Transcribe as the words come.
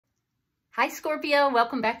Hi Scorpio,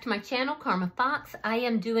 welcome back to my channel, Karma Fox. I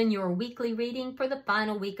am doing your weekly reading for the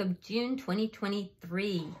final week of June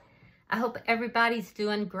 2023. I hope everybody's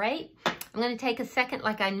doing great. I'm going to take a second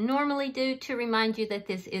like I normally do to remind you that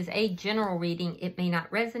this is a general reading. It may not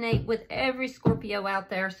resonate with every Scorpio out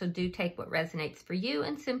there, so do take what resonates for you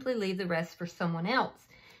and simply leave the rest for someone else.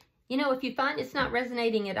 You know, if you find it's not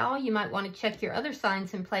resonating at all, you might want to check your other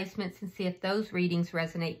signs and placements and see if those readings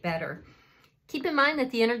resonate better. Keep in mind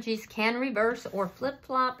that the energies can reverse or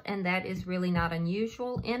flip-flop, and that is really not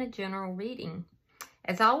unusual in a general reading.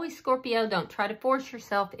 As always, Scorpio, don't try to force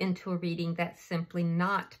yourself into a reading that's simply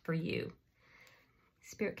not for you.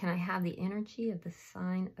 Spirit, can I have the energy of the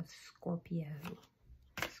sign of Scorpio?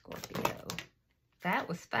 Scorpio. That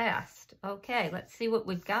was fast. Okay, let's see what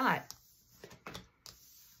we've got.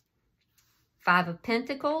 Five of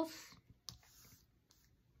Pentacles,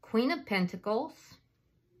 Queen of Pentacles,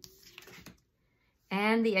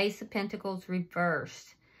 and the Ace of Pentacles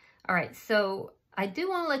reversed. All right, so I do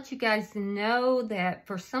want to let you guys know that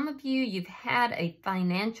for some of you, you've had a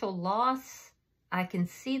financial loss. I can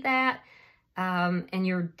see that. And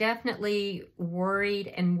you're definitely worried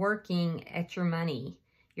and working at your money.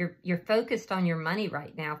 You're focused on your money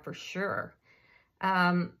right now for sure.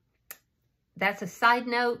 That's a side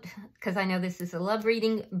note because I know this is a love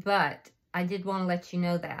reading, but I did want to let you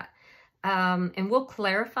know that. And we'll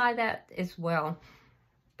clarify that as well.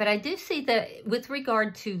 But I do see that with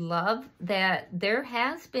regard to love, that there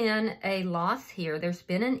has been a loss here. There's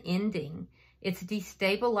been an ending. It's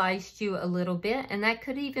destabilized you a little bit, and that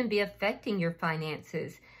could even be affecting your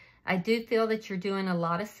finances. I do feel that you're doing a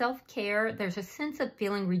lot of self-care. There's a sense of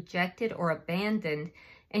feeling rejected or abandoned,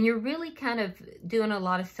 and you're really kind of doing a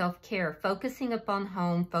lot of self-care, focusing upon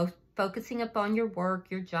home, focusing upon your work,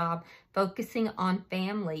 your job, focusing on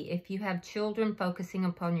family. If you have children, focusing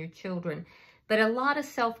upon your children. But a lot of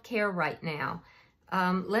self-care right now.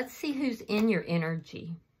 Let's see who's in your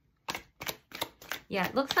energy. Yeah,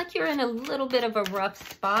 it looks like you're in a little bit of a rough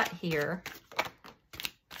spot here.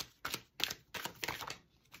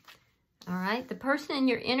 All right, the person in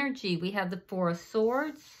your energy, we have the Four of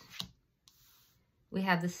Swords. We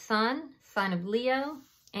have the Sun, sign of Leo,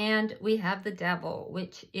 and we have the Devil,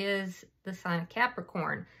 which is the sign of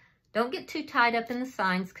Capricorn. Don't get too tied up in the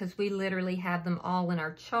signs because we literally have them all in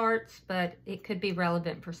our charts, but it could be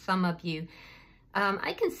relevant for some of you.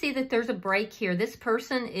 I can see that there's a break here. This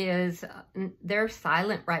person is, they're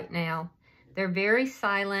silent right now. They're very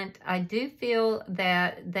silent. I do feel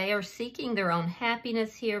that they are seeking their own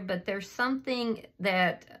happiness here, but there's something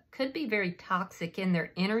that could be very toxic in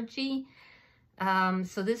their energy.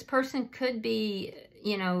 So this person could be,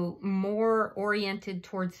 you know, more oriented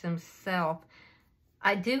towards themselves.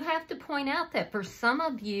 I do have to point out that for some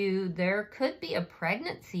of you, there could be a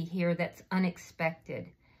pregnancy here that's unexpected.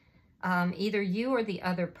 Either you or the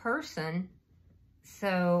other person.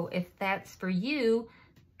 So if that's for you,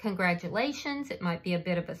 congratulations. It might be a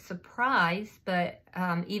bit of a surprise, but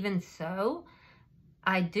even so,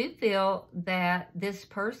 I do feel that this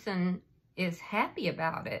person is happy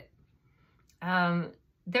about it.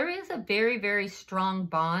 There is a very, very strong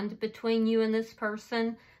bond between you and this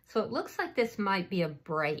person. So it looks like this might be a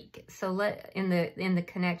break. So in the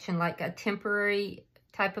connection, like a temporary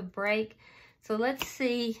type of break. So let's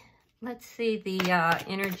see the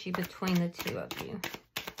energy between the two of you.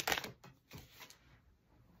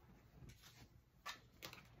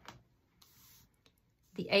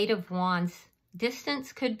 The Eight of Wands.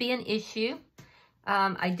 Distance could be an issue.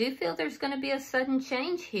 I do feel there's going to be a sudden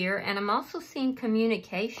change here, and I'm also seeing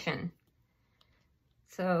communication.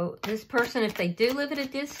 So this person, if they do live at a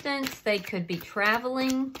distance, they could be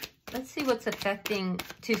traveling. Let's see what's affecting,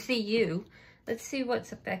 to see you. Let's see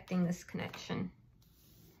what's affecting this connection.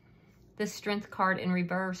 The Strength card in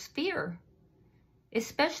reverse, fear.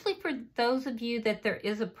 Especially for those of you that there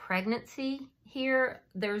is a pregnancy here,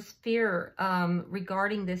 there's fear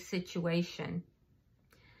regarding this situation.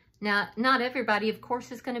 Now, not everybody, of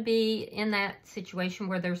course, is going to be in that situation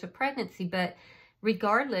where there's a pregnancy, but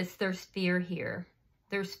regardless, there's fear here.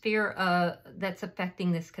 There's fear that's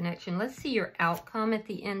affecting this connection. Let's see your outcome at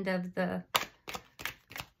the end of the...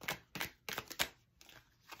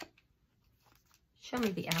 Show me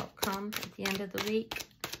the outcome at the end of the week.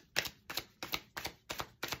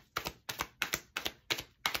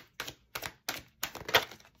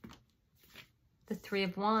 The Three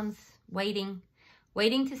of Wands, waiting.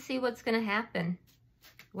 Waiting to see what's going to happen.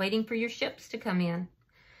 Waiting for your ships to come in.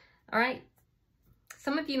 All right.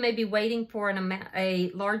 Some of you may be waiting for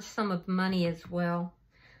a large sum of money as well.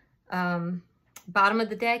 Bottom of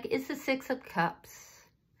the deck is the Six of Cups.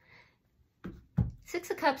 Six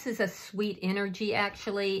of Cups is a sweet energy,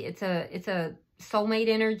 actually. It's a soulmate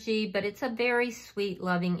energy, but it's a very sweet,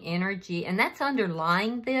 loving energy, and that's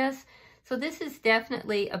underlying this. So this is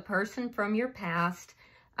definitely a person from your past.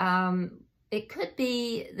 It could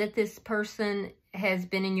be that this person has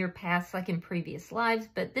been in your past, like in previous lives,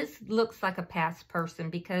 but this looks like a past person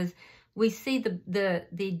because we see the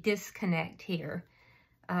disconnect here.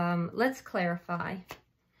 Let's clarify.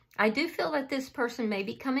 I do feel that this person may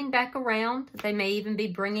be coming back around. They may even be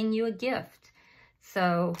bringing you a gift.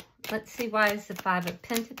 So let's see, why is the Five of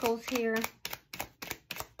Pentacles here?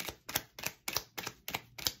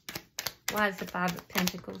 Why is the Five of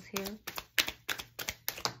Pentacles here?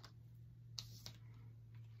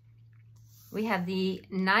 We have the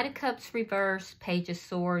Knight of Cups reversed, Page of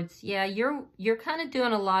Swords. Yeah, you're kind of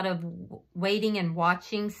doing a lot of waiting and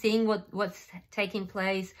watching, seeing what's taking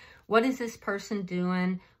place. What is this person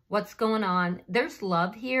doing? What's going on? There's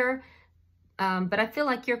love here, but I feel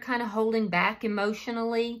like you're kind of holding back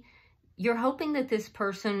emotionally. You're hoping that this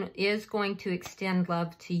person is going to extend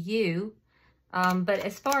love to you. But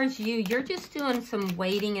as far as you're just doing some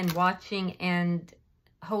waiting and watching and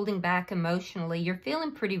holding back emotionally. You're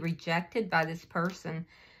feeling pretty rejected by this person.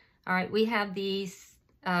 All right, we have the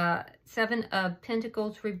Seven of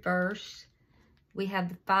Pentacles reversed. We have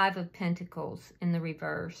the Five of Pentacles in the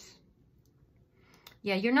reverse.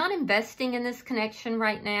 Yeah, you're not investing in this connection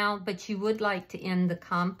right now, but you would like to end the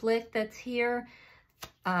conflict that's here.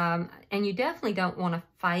 And you definitely don't want to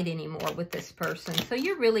fight anymore with this person. So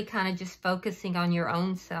you're really kind of just focusing on your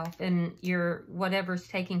own self and whatever's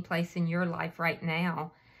taking place in your life right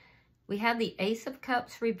now. We have the Ace of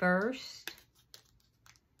Cups reversed,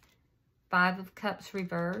 Five of Cups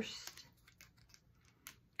reversed,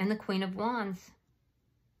 and the Queen of Wands.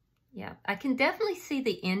 Yeah, I can definitely see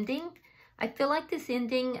the ending. I feel like this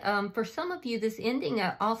ending, for some of you, this ending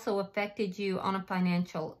also affected you on a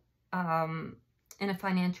financial in a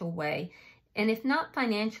financial way. And if not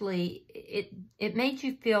financially, it made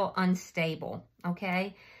you feel unstable,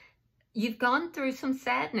 okay? You've gone through some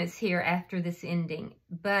sadness here after this ending,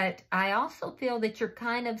 but I also feel that you're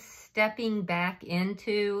kind of stepping back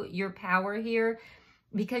into your power here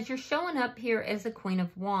because you're showing up here as a Queen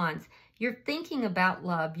of Wands. You're thinking about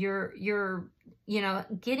love. You're you know,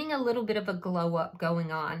 getting a little bit of a glow up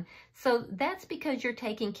going on. So that's because you're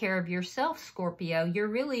taking care of yourself, Scorpio. You're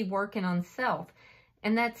really working on self.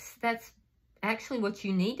 And that's actually what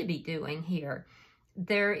you need to be doing here.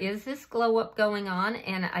 There is this glow up going on,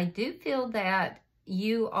 and I do feel that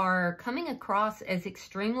you are coming across as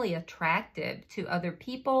extremely attractive to other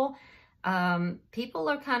people. People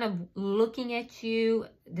are kind of looking at you,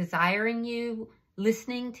 desiring you,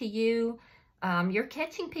 listening to you. You're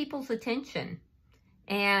catching people's attention.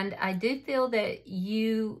 And I do feel that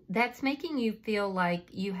that's making you feel like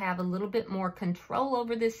you have a little bit more control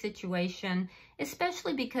over this situation,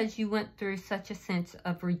 especially because you went through such a sense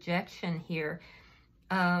of rejection here.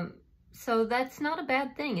 So that's not a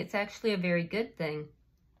bad thing. It's actually a very good thing.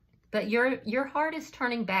 But your heart is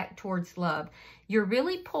turning back towards love. You're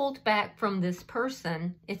really pulled back from this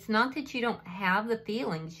person. It's not that you don't have the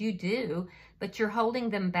feelings. You do, but you're holding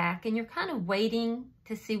them back, and you're kind of waiting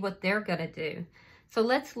to see what they're going to do. So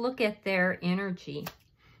let's look at their energy.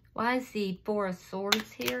 Why is the Four of Swords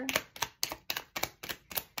here?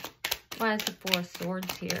 Why is the Four of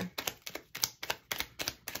Swords here?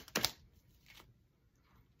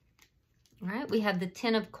 All right, we have the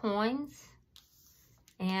Ten of Coins.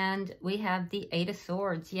 And we have the Eight of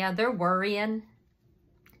Swords. Yeah, they're worrying.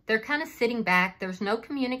 They're kind of sitting back. There's no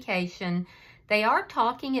communication. They are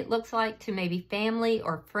talking, it looks like, to maybe family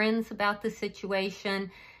or friends about the situation.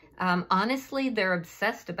 Honestly, they're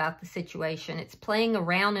obsessed about the situation. It's playing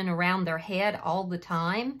around and around their head all the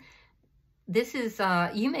time. This is,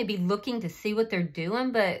 you may be looking to see what they're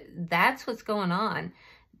doing, but that's what's going on.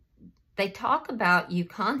 They talk about you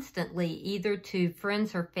constantly, either to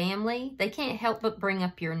friends or family. They can't help but bring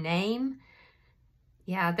up your name.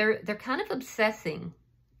 Yeah, they're kind of obsessing.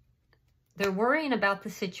 They're worrying about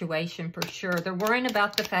the situation for sure. They're worrying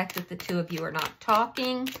about the fact that the two of you are not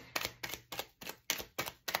talking.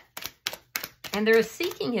 And they're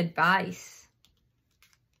seeking advice.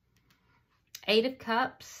 Eight of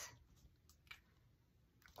Cups.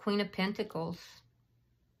 Queen of Pentacles.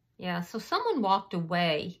 Yeah, so someone walked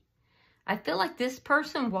away. I feel like this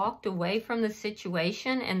person walked away from the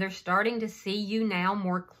situation, and they're starting to see you now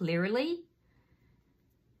more clearly.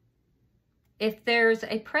 If there's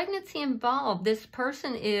a pregnancy involved, this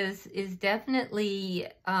person is definitely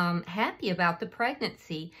happy about the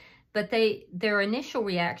pregnancy. But their initial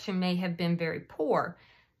reaction may have been very poor.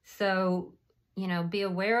 So, you know, be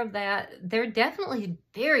aware of that. They're definitely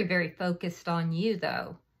very, very focused on you,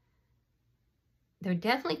 though. They're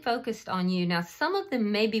definitely focused on you. Now, some of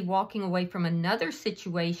them may be walking away from another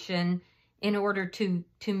situation in order to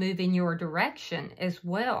move in your direction as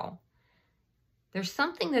well. There's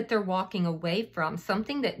something that they're walking away from,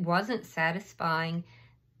 something that wasn't satisfying,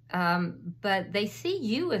 but they see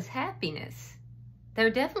you as happiness. They're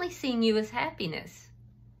definitely seeing you as happiness.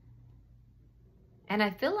 And I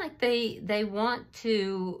feel like they want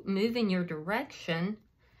to move in your direction.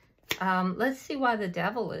 Let's see why the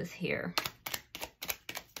Devil is here.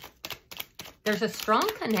 There's a strong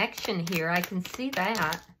connection here. I can see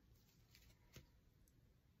that.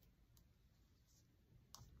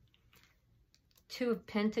 Two of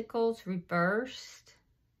Pentacles reversed.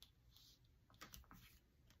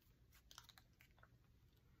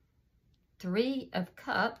 Three of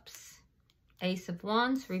Cups. Ace of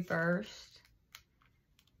Wands reversed.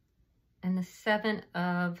 And the Seven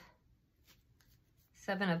of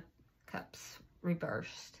Cups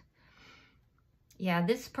reversed. Yeah,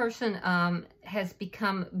 this person has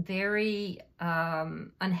become very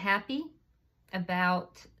unhappy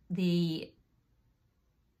about the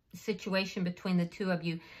situation between the two of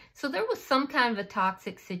you. So there was some kind of a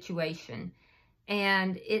toxic situation,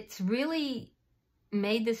 and it's really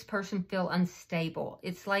made this person feel unstable.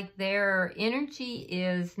 It's like their energy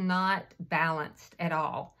is not balanced at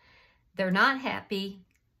all. They're not happy.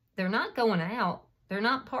 They're not going out. They're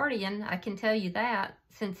not partying. I can tell you that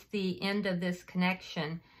since the end of this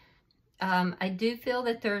connection. I do feel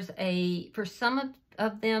that there's for some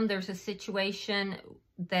of them, there's a situation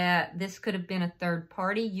that this could have been a third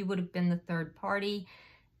party. You would have been the third party.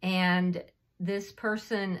 And this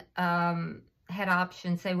person had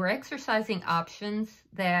options. They were exercising options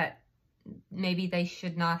that maybe they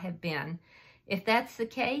should not have been. If that's the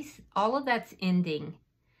case, all of that's ending.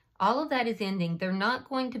 All of that is ending. They're not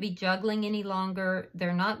going to be juggling any longer.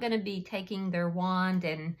 They're not going to be taking their wand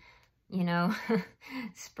and, you know,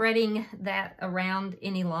 spreading that around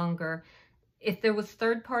any longer. If there was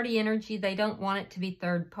third-party energy, they don't want it to be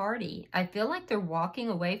third-party. I feel like they're walking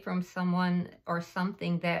away from someone or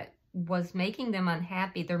something that was making them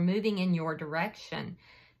unhappy. They're moving in your direction.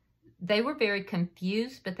 They were very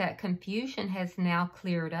confused, but that confusion has now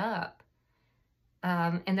cleared up.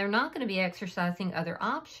 And they're not going to be exercising other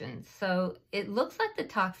options. So it looks like the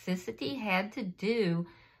toxicity had to do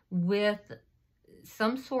with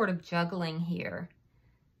some sort of juggling here.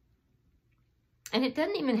 And it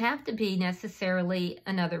doesn't even have to be necessarily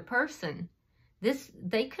another person.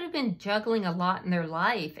 They could have been juggling a lot in their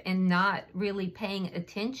life and not really paying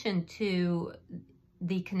attention to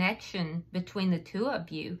the connection between the two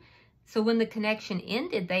of you. So when the connection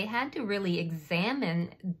ended, they had to really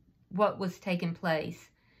examine what was taking place.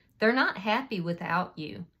 They're not happy without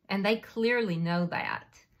you, and they clearly know that.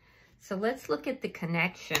 So let's look at the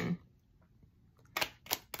connection.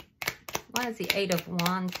 Why is the Eight of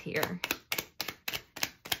Wands here?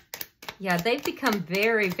 Yeah, they've become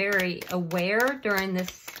very, very aware during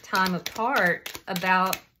this time apart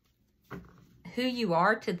about who you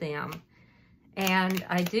are to them. And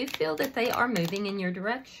I do feel that they are moving in your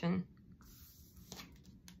direction.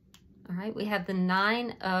 All right, we have the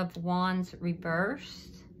Nine of Wands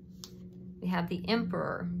reversed. We have the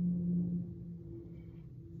Emperor.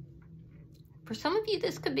 For some of you,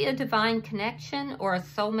 this could be a divine connection or a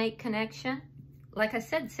soulmate connection. Like I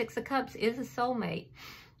said, Six of Cups is a soulmate.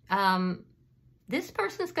 This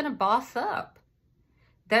person's going to boss up.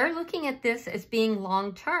 They're looking at this as being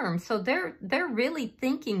long-term. So they're really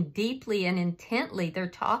thinking deeply and intently. They're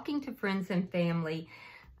talking to friends and family.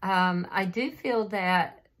 I do feel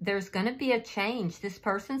that there's going to be a change. This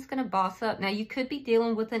person's going to boss up. Now, you could be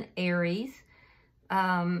dealing with an Aries,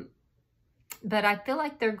 but I feel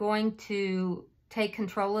like they're going to take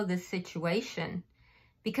control of this situation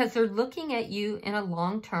because they're looking at you in a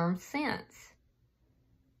long-term sense.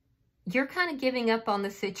 You're kind of giving up on the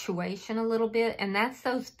situation a little bit, and that's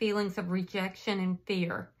those feelings of rejection and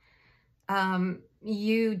fear.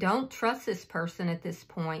 You don't trust this person at this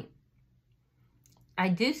point. I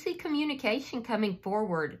do see communication coming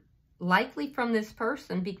forward, likely from this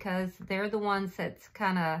person, because they're the ones that's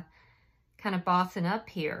kind of bossing up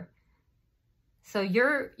here. So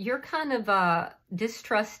you're kind of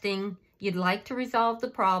distrusting. You'd like to resolve the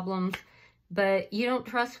problems, but you don't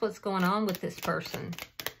trust what's going on with this person.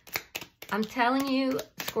 I'm telling you,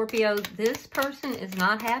 Scorpio, this person is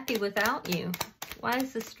not happy without you. Why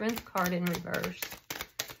is the Strength card in reverse?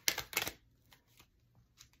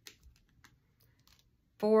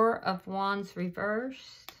 Four of Wands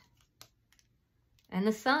reversed. And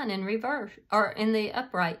the Sun in reverse, or in the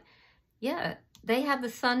upright. Yeah, they have the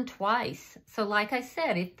sun twice. So like I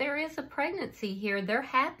said, if there is a pregnancy here, they're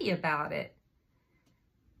happy about it.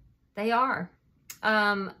 They are.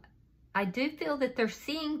 I do feel that they're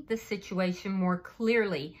seeing the situation more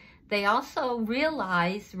clearly. They also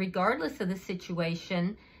realize, regardless of the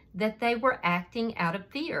situation, that they were acting out of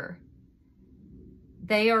fear.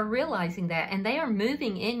 They are realizing that, and they are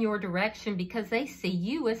moving in your direction because they see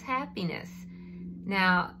you as happiness.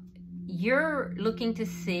 Now, you're looking to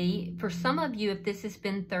see, for some of you, if this has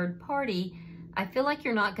been third party, I feel like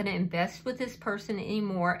you're not going to invest with this person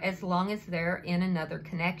anymore as long as they're in another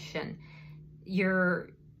connection. You're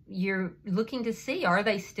looking to see, are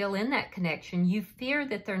they still in that connection? You fear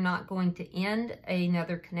that they're not going to end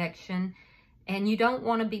another connection, and you don't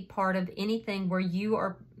want to be part of anything where you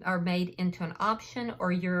are made into an option,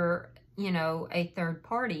 or you're, you know, a third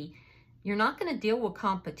party. You're not going to deal with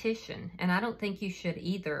competition, and I don't think you should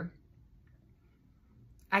either.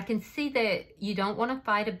 I can see that you don't want to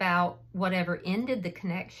fight about whatever ended the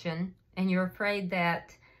connection, and you're afraid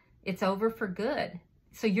that it's over for good.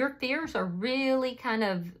 So your fears are really kind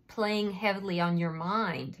of playing heavily on your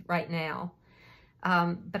mind right now.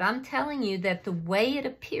 But I'm telling you that the way it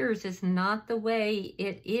appears is not the way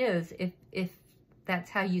it is if that's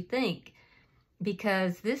how you think.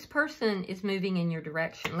 Because this person is moving in your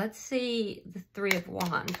direction. Let's see the Three of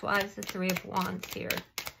Wands. Why is the Three of Wands here?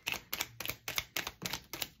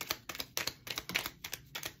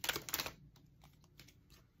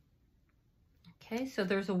 Okay, so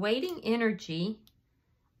there's a waiting energy.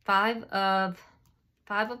 Five of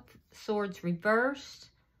Swords reversed,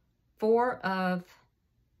 Four of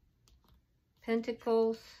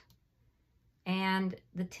Pentacles, and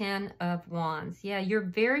the Ten of Wands. Yeah, you're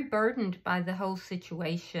very burdened by the whole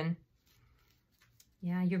situation.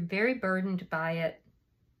 Yeah, you're very burdened by it.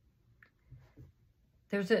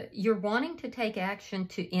 You're wanting to take action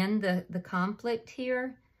to end the conflict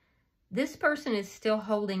here. This person is still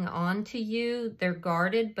holding on to you. They're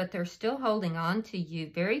guarded, but they're still holding on to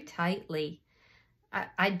you very tightly.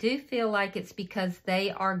 I do feel like it's because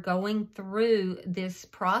they are going through this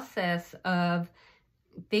process of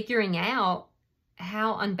figuring out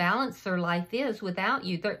how unbalanced their life is without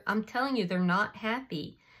you. I'm telling you, they're not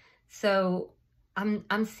happy. So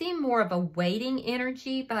I'm seeing more of a waiting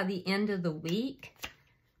energy by the end of the week.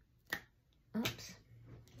 Oops,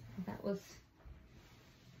 that was...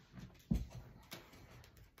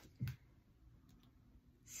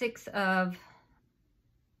 Six of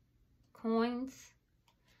Coins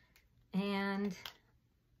and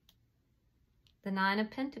the Nine of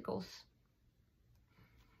Pentacles.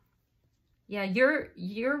 Yeah,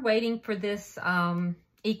 you're waiting for this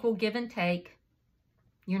equal give and take.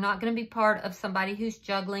 You're not going to be part of somebody who's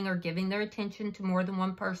juggling or giving their attention to more than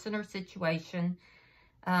one person or situation.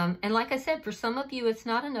 And like I said, for some of you, it's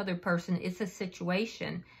not another person, it's a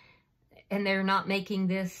situation. And they're not making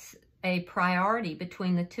this a priority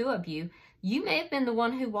between the two of you. You may have been the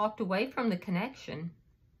one who walked away from the connection,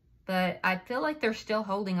 but I feel like they're still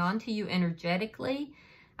holding on to you energetically.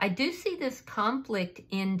 I do see this conflict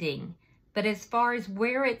ending, but as far as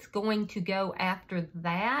where it's going to go after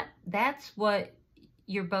that, that's what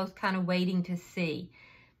you're both kind of waiting to see.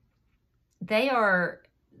 They are,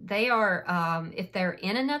 if they're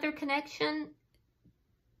in another connection,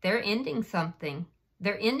 they're ending something.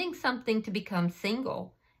 They're ending something to become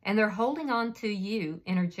single. And they're holding on to you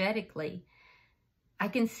energetically. I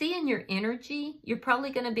can see in your energy, you're probably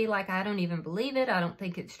going to be like, I don't even believe it. I don't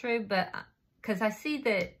think it's true. But because I see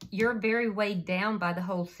that you're very weighed down by the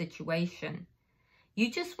whole situation. You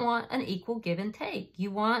just want an equal give and take. You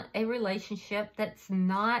want a relationship that's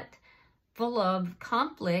not full of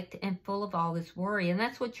conflict and full of all this worry. And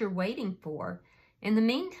that's what you're waiting for. In the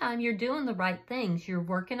meantime, you're doing the right things. You're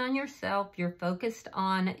working on yourself. You're focused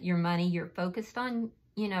on your money. You're focused on,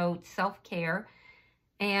 you know, self-care,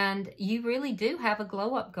 and you really do have a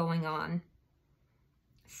glow up going on.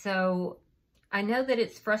 So I know that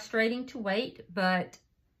it's frustrating to wait, but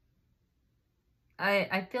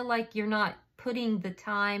I feel like you're not putting the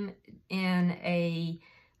time in a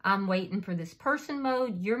I'm waiting for this person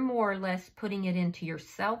mode. You're more or less putting it into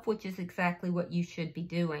yourself, which is exactly what you should be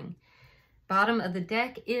doing. Bottom of the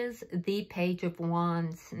deck is the Page of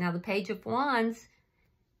Wands. Now the Page of Wands,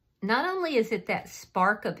 not only is it that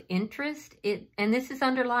spark of interest, and this is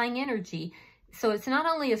underlying energy, so it's not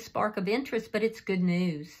only a spark of interest, but it's good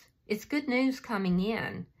news. It's good news coming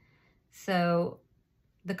in. So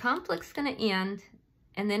the conflict's going to end,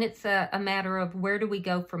 and then it's a matter of where do we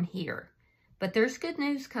go from here. But there's good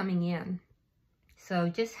news coming in. So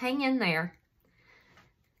just hang in there.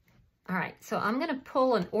 All right, so I'm going to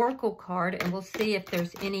pull an oracle card, and we'll see if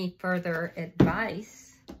there's any further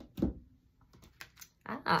advice.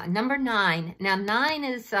 Number 9. Now, 9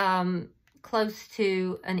 is close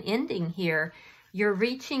to an ending here. You're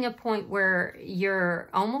reaching a point where you're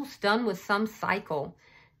almost done with some cycle.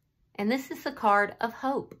 And this is a card of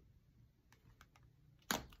hope.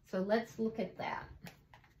 So let's look at that.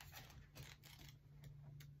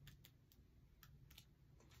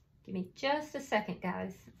 Give me just a second,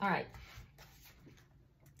 guys. All right.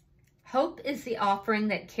 Hope is the offering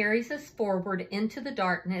that carries us forward into the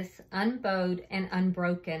darkness, unbowed and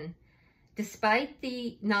unbroken, despite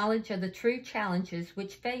the knowledge of the true challenges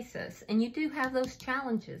which face us. And you do have those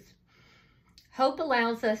challenges. Hope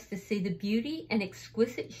allows us to see the beauty and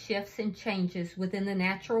exquisite shifts and changes within the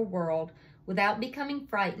natural world without becoming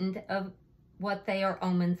frightened of what they are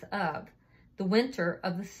omens of, the winter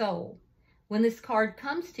of the soul. When this card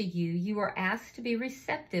comes to you, you are asked to be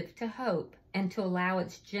receptive to hope and to allow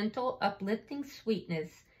its gentle, uplifting sweetness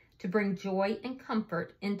to bring joy and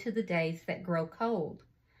comfort into the days that grow cold.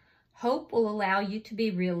 Hope will allow you to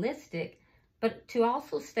be realistic, but to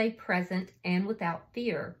also stay present and without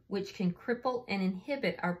fear, which can cripple and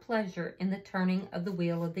inhibit our pleasure in the turning of the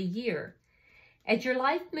wheel of the year. As your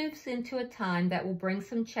life moves into a time that will bring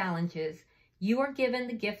some challenges, you are given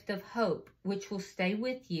the gift of hope, which will stay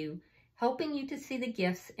with you, helping you to see the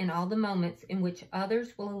gifts in all the moments in which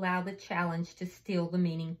others will allow the challenge to steal the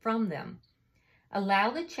meaning from them.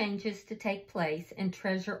 Allow the changes to take place and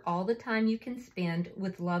treasure all the time you can spend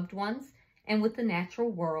with loved ones and with the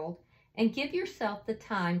natural world, and give yourself the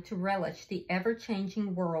time to relish the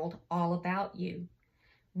ever-changing world all about you.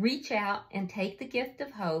 Reach out and take the gift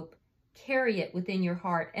of hope, carry it within your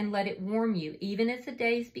heart, and let it warm you even as the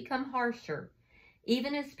days become harsher,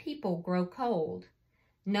 even as people grow cold.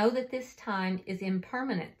 Know that this time is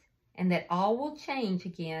impermanent and that all will change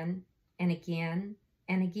again and again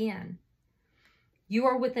and again. You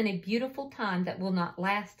are within a beautiful time that will not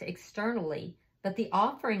last externally, but the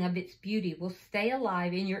offering of its beauty will stay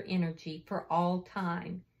alive in your energy for all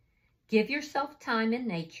time. Give yourself time in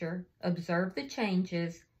nature, observe the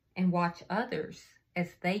changes, and watch others as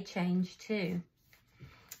they change too.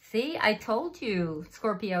 See, I told you,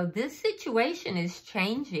 Scorpio, this situation is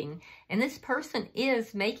changing, and this person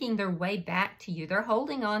is making their way back to you. They're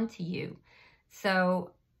holding on to you.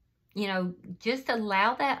 So, you know, just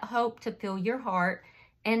allow that hope to fill your heart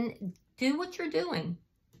and do what you're doing.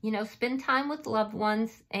 You know, spend time with loved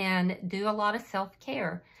ones and do a lot of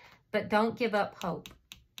self-care, but don't give up hope.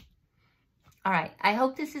 All right, I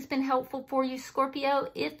hope this has been helpful for you,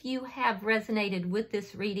 Scorpio. If you have resonated with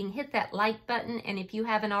this reading, hit that like button. And if you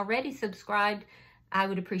haven't already subscribed, I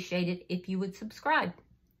would appreciate it if you would subscribe.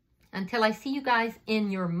 Until I see you guys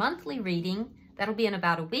in your monthly reading, that'll be in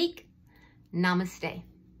about a week. Namaste.